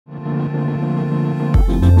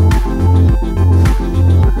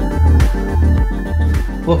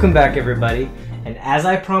Welcome back, everybody. And as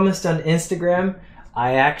I promised on Instagram,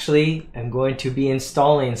 I actually am going to be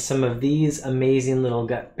installing some of these amazing little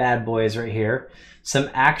bad boys right here. Some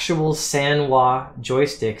actual Sanwa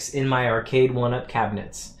joysticks in my Arcade1up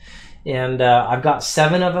cabinets. And I've got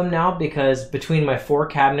 7 of them now because between my 4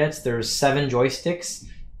 cabinets, there's 7 joysticks.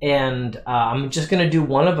 And I'm just going to do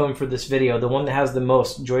one of them for this video, the one that has the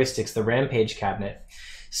most joysticks, the Rampage cabinet.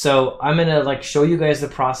 So I'm going to show you guys the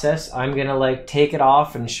process. I'm going to take it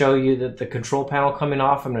off and show you the control panel coming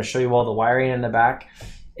off. I'm going to show you all the wiring in the back.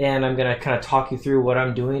 And I'm going to kind of talk you through what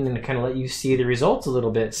I'm doing and kind of let you see the results a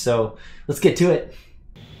little bit. So let's get to it.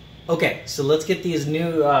 Okay, so let's get these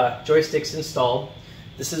new joysticks installed.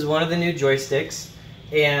 This is one of the new joysticks.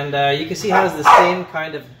 And you can see it has the same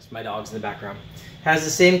kind of, my dog's in the background, has the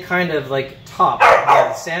same kind of top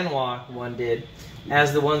that the Sanwa one did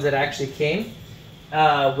as the ones that actually came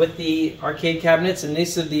with the arcade cabinets. And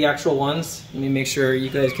these are the actual ones. Let me make sure you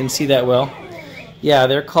guys can see that well. Yeah,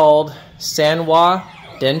 they're called Sanwa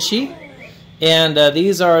Denshi. And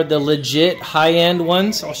these are the legit high-end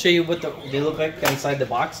ones. I'll show you what they look like inside the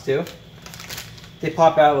box too. They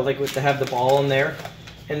pop out with they have the ball in there.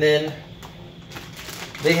 And then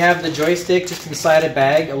they have the joystick just inside a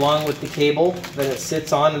bag along with the cable that it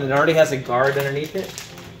sits on, and it already has a guard underneath it.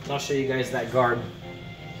 And I'll show you guys that guard.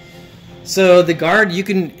 So the guard, you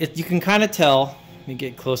can kind of tell. Let me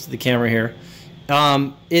get close to the camera here.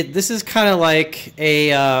 This is kind of like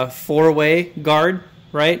a 4-way guard,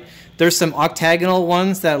 right? There's some octagonal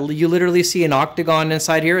ones that you literally see an octagon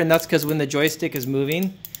inside here, and that's because when the joystick is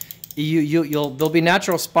moving, there'll be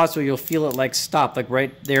natural spots where you'll feel it stop,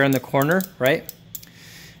 right there in the corner, right?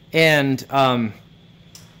 And the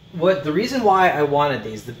reason why I wanted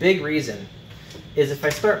these, the big reason, is if I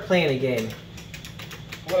start playing a game.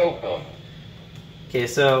 Welcome. Okay,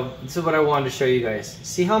 so this is what I wanted to show you guys.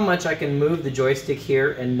 See how much I can move the joystick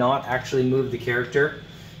here and not actually move the character?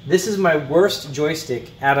 This is my worst joystick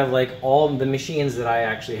out of all the machines that I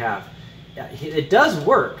actually have. It does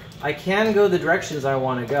work. I can go the directions I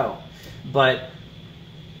want to go, but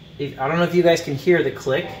I don't know if you guys can hear the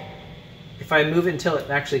click. If I move it until it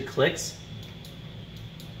actually clicks,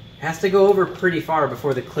 it has to go over pretty far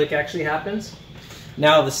before the click actually happens.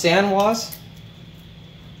 Now the Sanwas,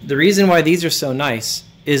 the reason why these are so nice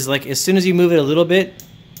is as soon as you move it a little bit,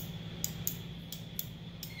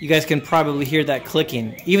 you guys can probably hear that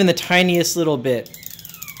clicking, even the tiniest little bit.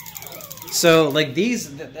 So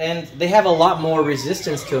these, and they have a lot more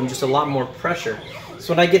resistance to them, just a lot more pressure.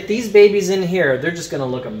 So when I get these babies in here, they're just gonna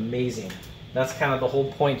look amazing. That's kind of the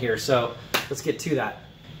whole point here. So let's get to that.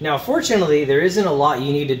 Now, fortunately, there isn't a lot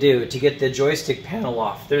you need to do to get the joystick panel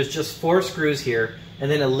off. There's just 4 screws here, and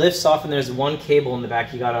then it lifts off, and there's 1 cable in the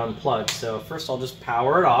back you gotta unplug. So first I'll just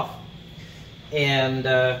power it off. And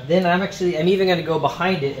then I'm even gonna go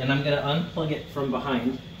behind it, and I'm gonna unplug it from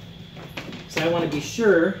behind. So I wanna be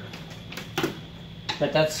sure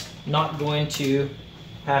that that's not going to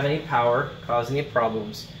have any power, cause any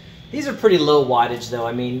problems. These are pretty low wattage though.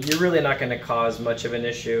 I mean, you're really not gonna cause much of an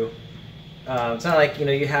issue. It's not like, you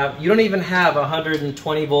don't even have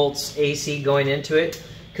 120 volts AC going into it,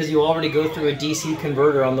 because you already go through a DC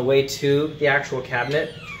converter on the way to the actual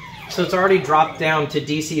cabinet. So it's already dropped down to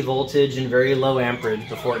DC voltage and very low amperage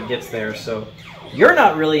before it gets there. So you're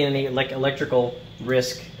not really in any electrical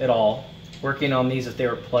risk at all working on these if they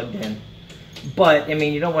were plugged in. But I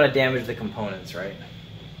mean, you don't want to damage the components, right?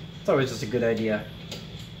 It's always just a good idea.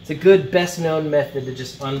 It's a good, best known method to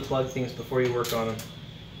just unplug things before you work on them.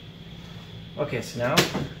 Okay, so now,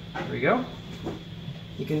 here we go.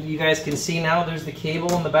 You guys can see now there's the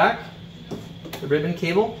cable in the back, the ribbon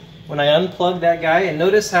cable. When I unplug that guy, and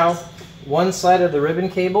notice how one side of the ribbon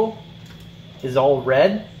cable is all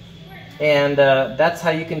red, and that's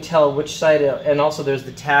how you can tell which side, and also there's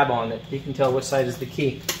the tab on it. You can tell which side is the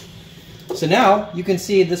key. So now you can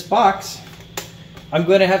see this box. I'm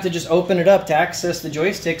going to have to just open it up to access the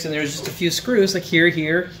joysticks, and there's just a few screws here,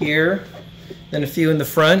 here, then a few in the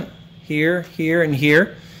front, here, and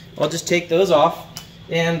here. I'll just take those off,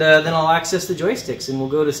 and then I'll access the joysticks, and we'll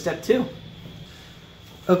go to step 2.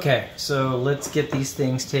 Okay, so let's get these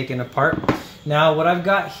things taken apart. Now what I've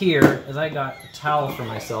got here is I got a towel for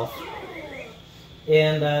myself,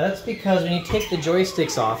 and that's because when you take the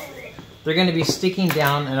joysticks off, they're going to be sticking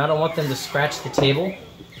down, and I don't want them to scratch the table.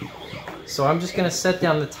 So I'm just going to set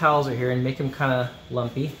down the towels right here and make them kind of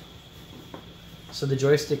lumpy, so the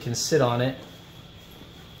joystick can sit on it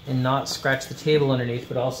and not scratch the table underneath,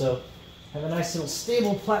 but also have a nice little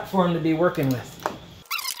stable platform to be working with.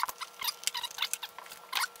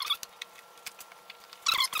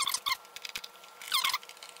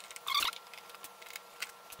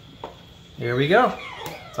 Here we go.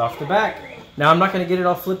 off the back. Now I'm not going to get it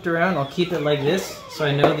all flipped around. I'll keep it like this so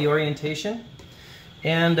I know the orientation.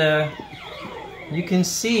 And you can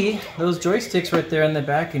see those joysticks right there in the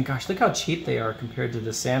back, and gosh, look how cheap they are compared to the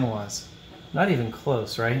Sanwas. Not even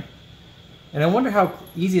close, right? And I wonder how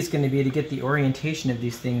easy it's going to be to get the orientation of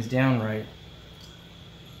these things down right.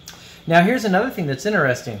 Now here's another thing that's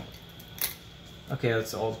interesting. Okay,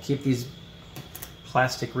 I'll keep these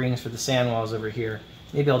plastic rings for the Sanwas over here.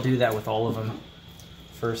 Maybe I'll do that with all of them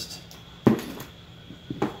first. Okay,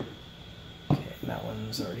 that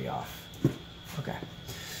one's already off. Okay.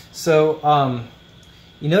 So,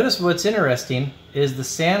 you notice what's interesting is the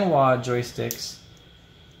Sanwa joysticks.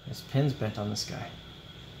 There's pins bent on this guy.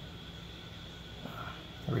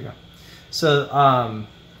 There we go. So,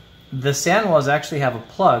 the Sanwas actually have a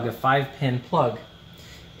plug, a 5-pin plug.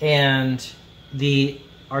 And the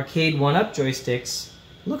Arcade1up joysticks,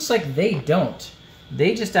 looks like they don't.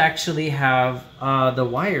 They just actually have the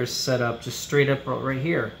wires set up just straight up right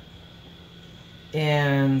here.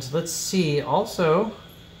 And let's see, also,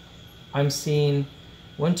 I'm seeing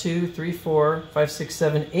 1, 2, 3, 4, 5, 6,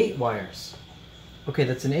 7, 8 wires. Okay,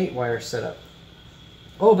 that's an 8-wire setup.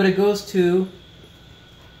 Oh, but it goes to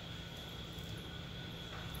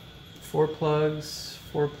 4 plugs,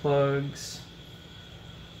 4 plugs.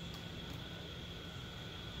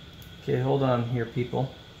 Okay, hold on here,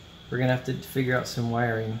 people. We're gonna have to figure out some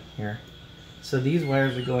wiring here. So these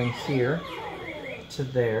wires are going here to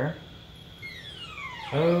there.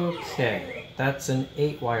 Okay, that's an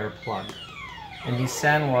 8-wire plug. And these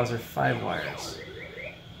Sanwas are 5 wires.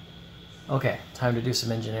 Okay, time to do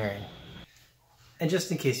some engineering. And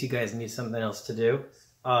just in case you guys need something else to do,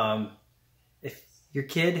 if your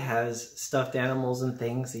kid has stuffed animals and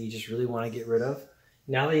things that you just really want to get rid of,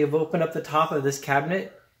 now that you've opened up the top of this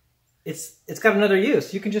cabinet, it's got another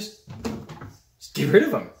use. You can just get rid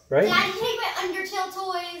of them, right? Daddy, take my Undertale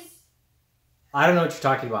toys. I don't know what you're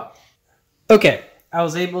talking about. Okay, I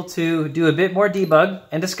was able to do a bit more debug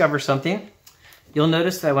and discover something. You'll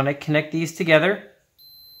notice that when I connect these together,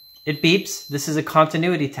 it beeps. This is a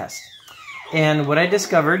continuity test. And what I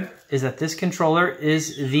discovered is that this controller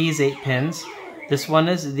is these 8 pins, this one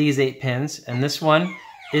is these 8 pins, and this one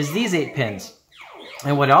is these 8 pins.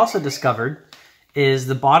 And what I also discovered is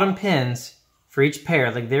the bottom pins for each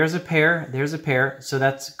pair. Like there's a pair, so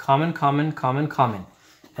that's common, common, common, common.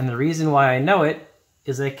 And the reason why I know it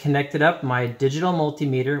is I connected up my digital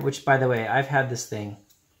multimeter, which by the way, I've had this thing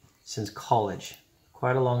since college,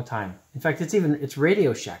 quite a long time. In fact, it's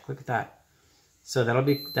Radio Shack, look at that. So that'll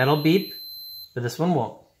beep, but this one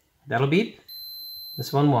won't. That'll beep,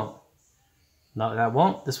 this one won't. No, that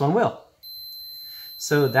won't, this one will.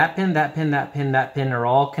 So that pin, that pin, that pin, that pin are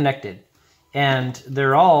all connected. And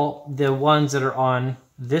they're all the ones that are on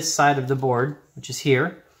this side of the board, which is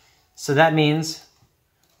here. So that means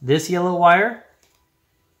this yellow wire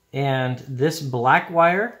and this black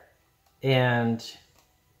wire and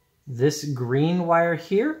this green wire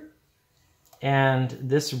here and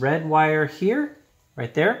this red wire here,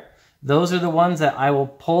 right there. Those are the ones that I will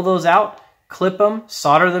pull those out, clip them,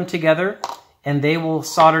 solder them together, and they will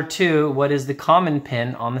solder to what is the common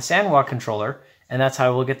pin on the Sanwa controller, and that's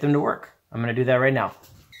how we'll get them to work. I'm gonna do that right now.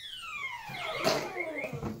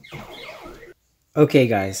 Okay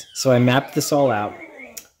guys, so I mapped this all out.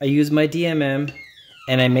 I used my DMM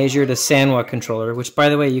and I measured a Sanwa controller, which by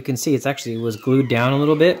the way, you can see it's actually was glued down a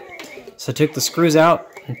little bit. So I took the screws out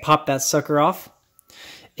and popped that sucker off.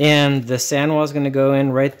 And the Sanwa is gonna go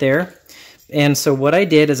in right there. And so what I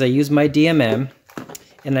did is I used my DMM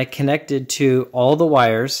and I connected to all the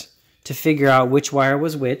wires to figure out which wire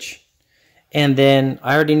was which. And then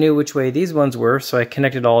I already knew which way these ones were, so I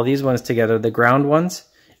connected all these ones together, the ground ones,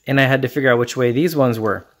 and I had to figure out which way these ones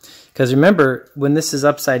were. Because remember, when this is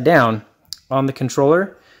upside down on the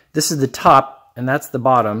controller, this is the top and that's the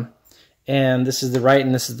bottom, and this is the right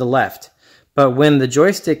and this is the left. But when the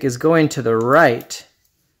joystick is going to the right,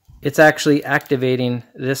 it's actually activating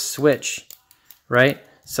this switch, right?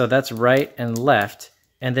 So that's right and left.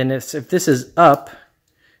 And then if this is up,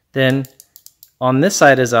 then on this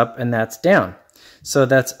side is up and that's down. So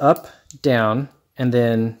that's up, down, and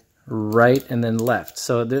then right and then left.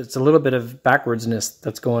 So there's a little bit of backwardsness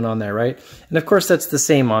that's going on there, right? And of course that's the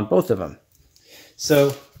same on both of them.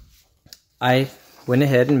 So I went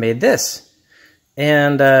ahead and made this.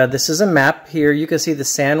 And this is a map here. You can see the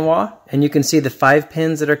Sanwa and you can see the 5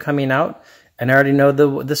 pins that are coming out. And I already know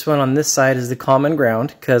this one on this side is the common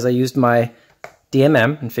ground because I used my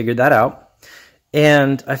DMM and figured that out.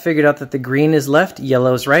 And I figured out that the green is left,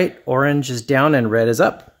 yellow is right, orange is down, and red is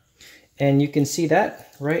up. And you can see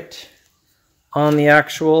that right on the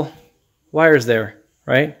actual wires there,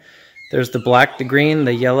 right? There's the black, the green,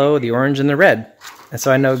 the yellow, the orange, and the red. And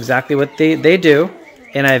so I know exactly what they do.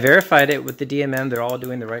 And I verified it with the DMM. They're all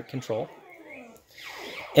doing the right control.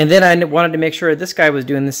 And then I wanted to make sure this guy was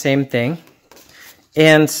doing the same thing.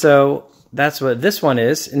 And so that's what this one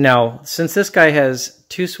is. Now, since this guy has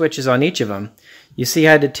 2 switches on each of them, you see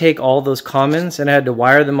I had to take all those commons and I had to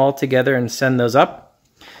wire them all together and send those up.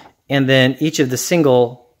 And then each of the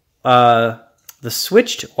single, the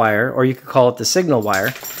switched wire, or you could call it the signal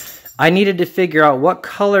wire, I needed to figure out what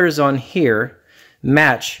colors on here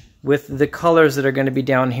match with the colors that are going to be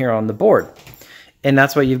down here on the board. And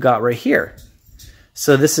that's what you've got right here.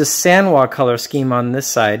 So this is Sanwa color scheme on this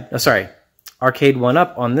side. Oh, sorry,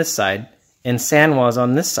 Arcade1up on this side, and Sanwa's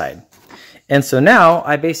on this side. And so now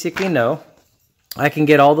I basically know I can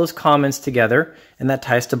get all those commons together, and that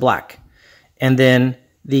ties to black. And then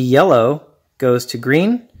the yellow goes to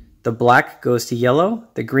green, the black goes to yellow,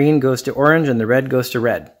 the green goes to orange, and the red goes to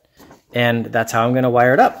red. And that's how I'm going to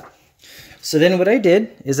wire it up. So then what I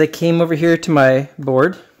did is I came over here to my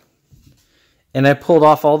board, and I pulled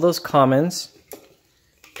off all those commons,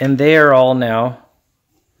 and they are all now,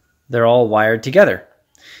 they're all wired together.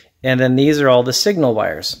 And then these are all the signal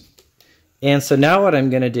wires. And so now what I'm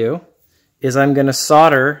going to do is I'm going to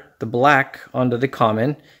solder the black onto the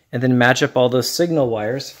common and then match up all those signal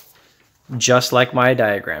wires just like my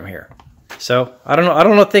diagram here. So I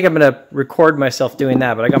don't think I'm going to record myself doing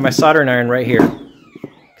that, but I got my soldering iron right here.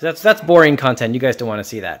 Because that's boring content. You guys don't want to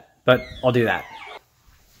see that, but I'll do that.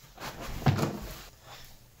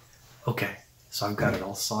 Okay, so I've got it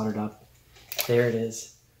all soldered up. There it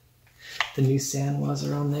is. The new Sanwas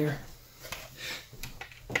are on there.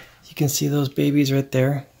 You can see those babies right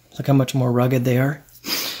there. Look how much more rugged they are.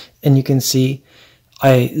 And you can see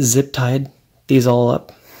I zip tied these all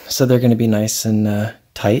up so they're going to be nice and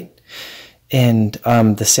tight. And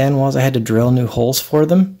the Sanwas, I had to drill new holes for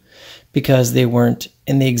them because they weren't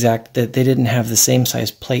in the exact, they didn't have the same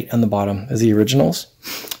size plate on the bottom as the originals.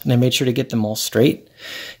 And I made sure to get them all straight.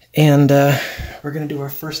 And we're going to do our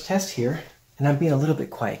first test here. And I'm being a little bit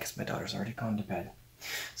quiet because my daughter's already gone to bed.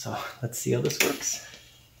 So let's see how this works.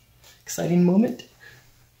 Exciting moment.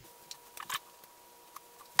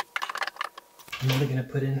 I'm only going to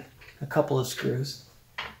put in a couple of screws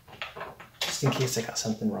just in case I got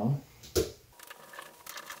something wrong.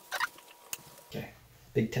 Okay,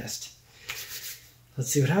 big test. Let's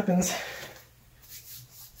see what happens.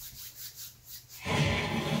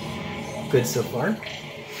 Good so far.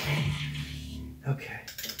 Okay.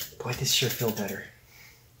 Boy, this sure feels better.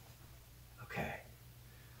 Okay.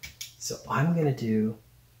 So I'm going to do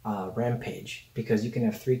Rampage because you can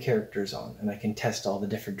have 3 characters on and I can test all the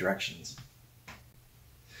different directions.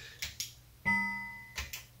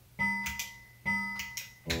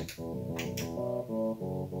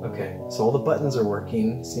 Okay, so all the buttons are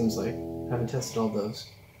working, seems like. Haven't tested all those.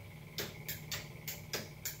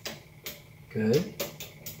 Good.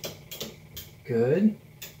 Good.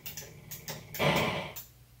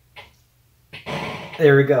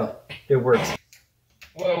 There we go. It works.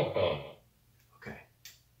 Welcome. Okay.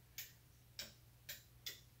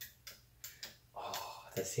 Oh,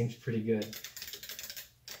 that seems pretty good.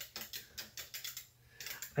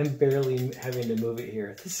 I'm barely having to move it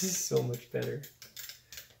here. This is so much better.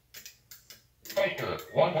 Faker,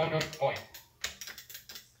 100 points.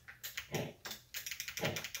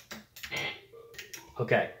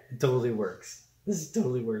 Okay, it totally works. This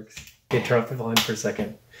totally works. Okay, turn off the volume for a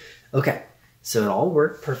second. Okay, so it all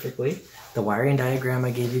worked perfectly. The wiring diagram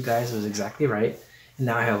I gave you guys was exactly right. And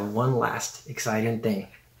now I have one last exciting thing.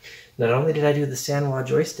 Not only did I do the Sanwa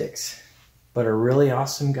joysticks, but a really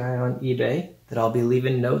awesome guy on eBay that I'll be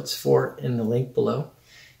leaving notes for in the link below,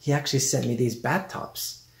 he actually sent me these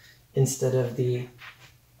bat-tops instead of the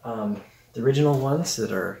original ones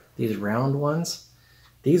that are these round ones.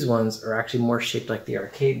 These ones are actually more shaped like the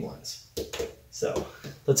arcade ones. So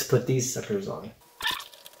let's put these suckers on.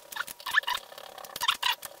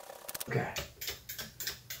 Okay.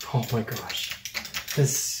 Oh my gosh.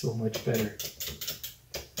 This is so much better.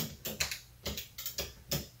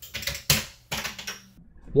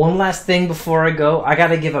 One last thing before I go, I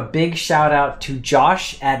gotta give a big shout out to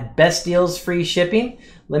Josh at Best Deals Free Shipping.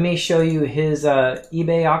 Let me show you his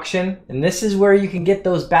eBay auction. And this is where you can get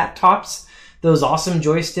those bat-tops, those awesome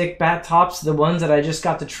joystick bat-tops, the ones that I just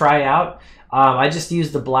got to try out. I just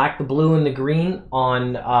used the black, the blue, and the green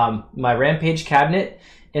on my Rampage cabinet,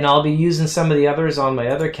 and I'll be using some of the others on my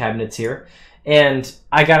other cabinets here. And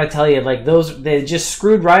I gotta tell you, like those, they just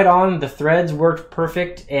screwed right on. The threads worked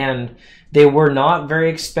perfect, and they were not very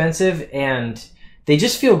expensive, and they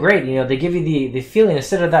just feel great. You know, they give you the feeling,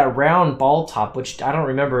 instead of that round ball top, which I don't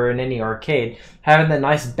remember in any arcade, having that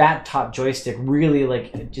nice bat top joystick really,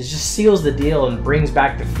 like, it just seals the deal and brings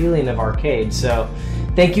back the feeling of arcade. So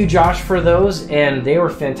thank you, Josh, for those, and they were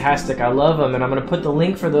fantastic. I love them, and I'm going to put the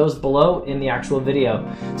link for those below in the actual video.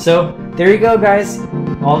 So there you go, guys.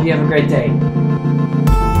 All of you have a great day.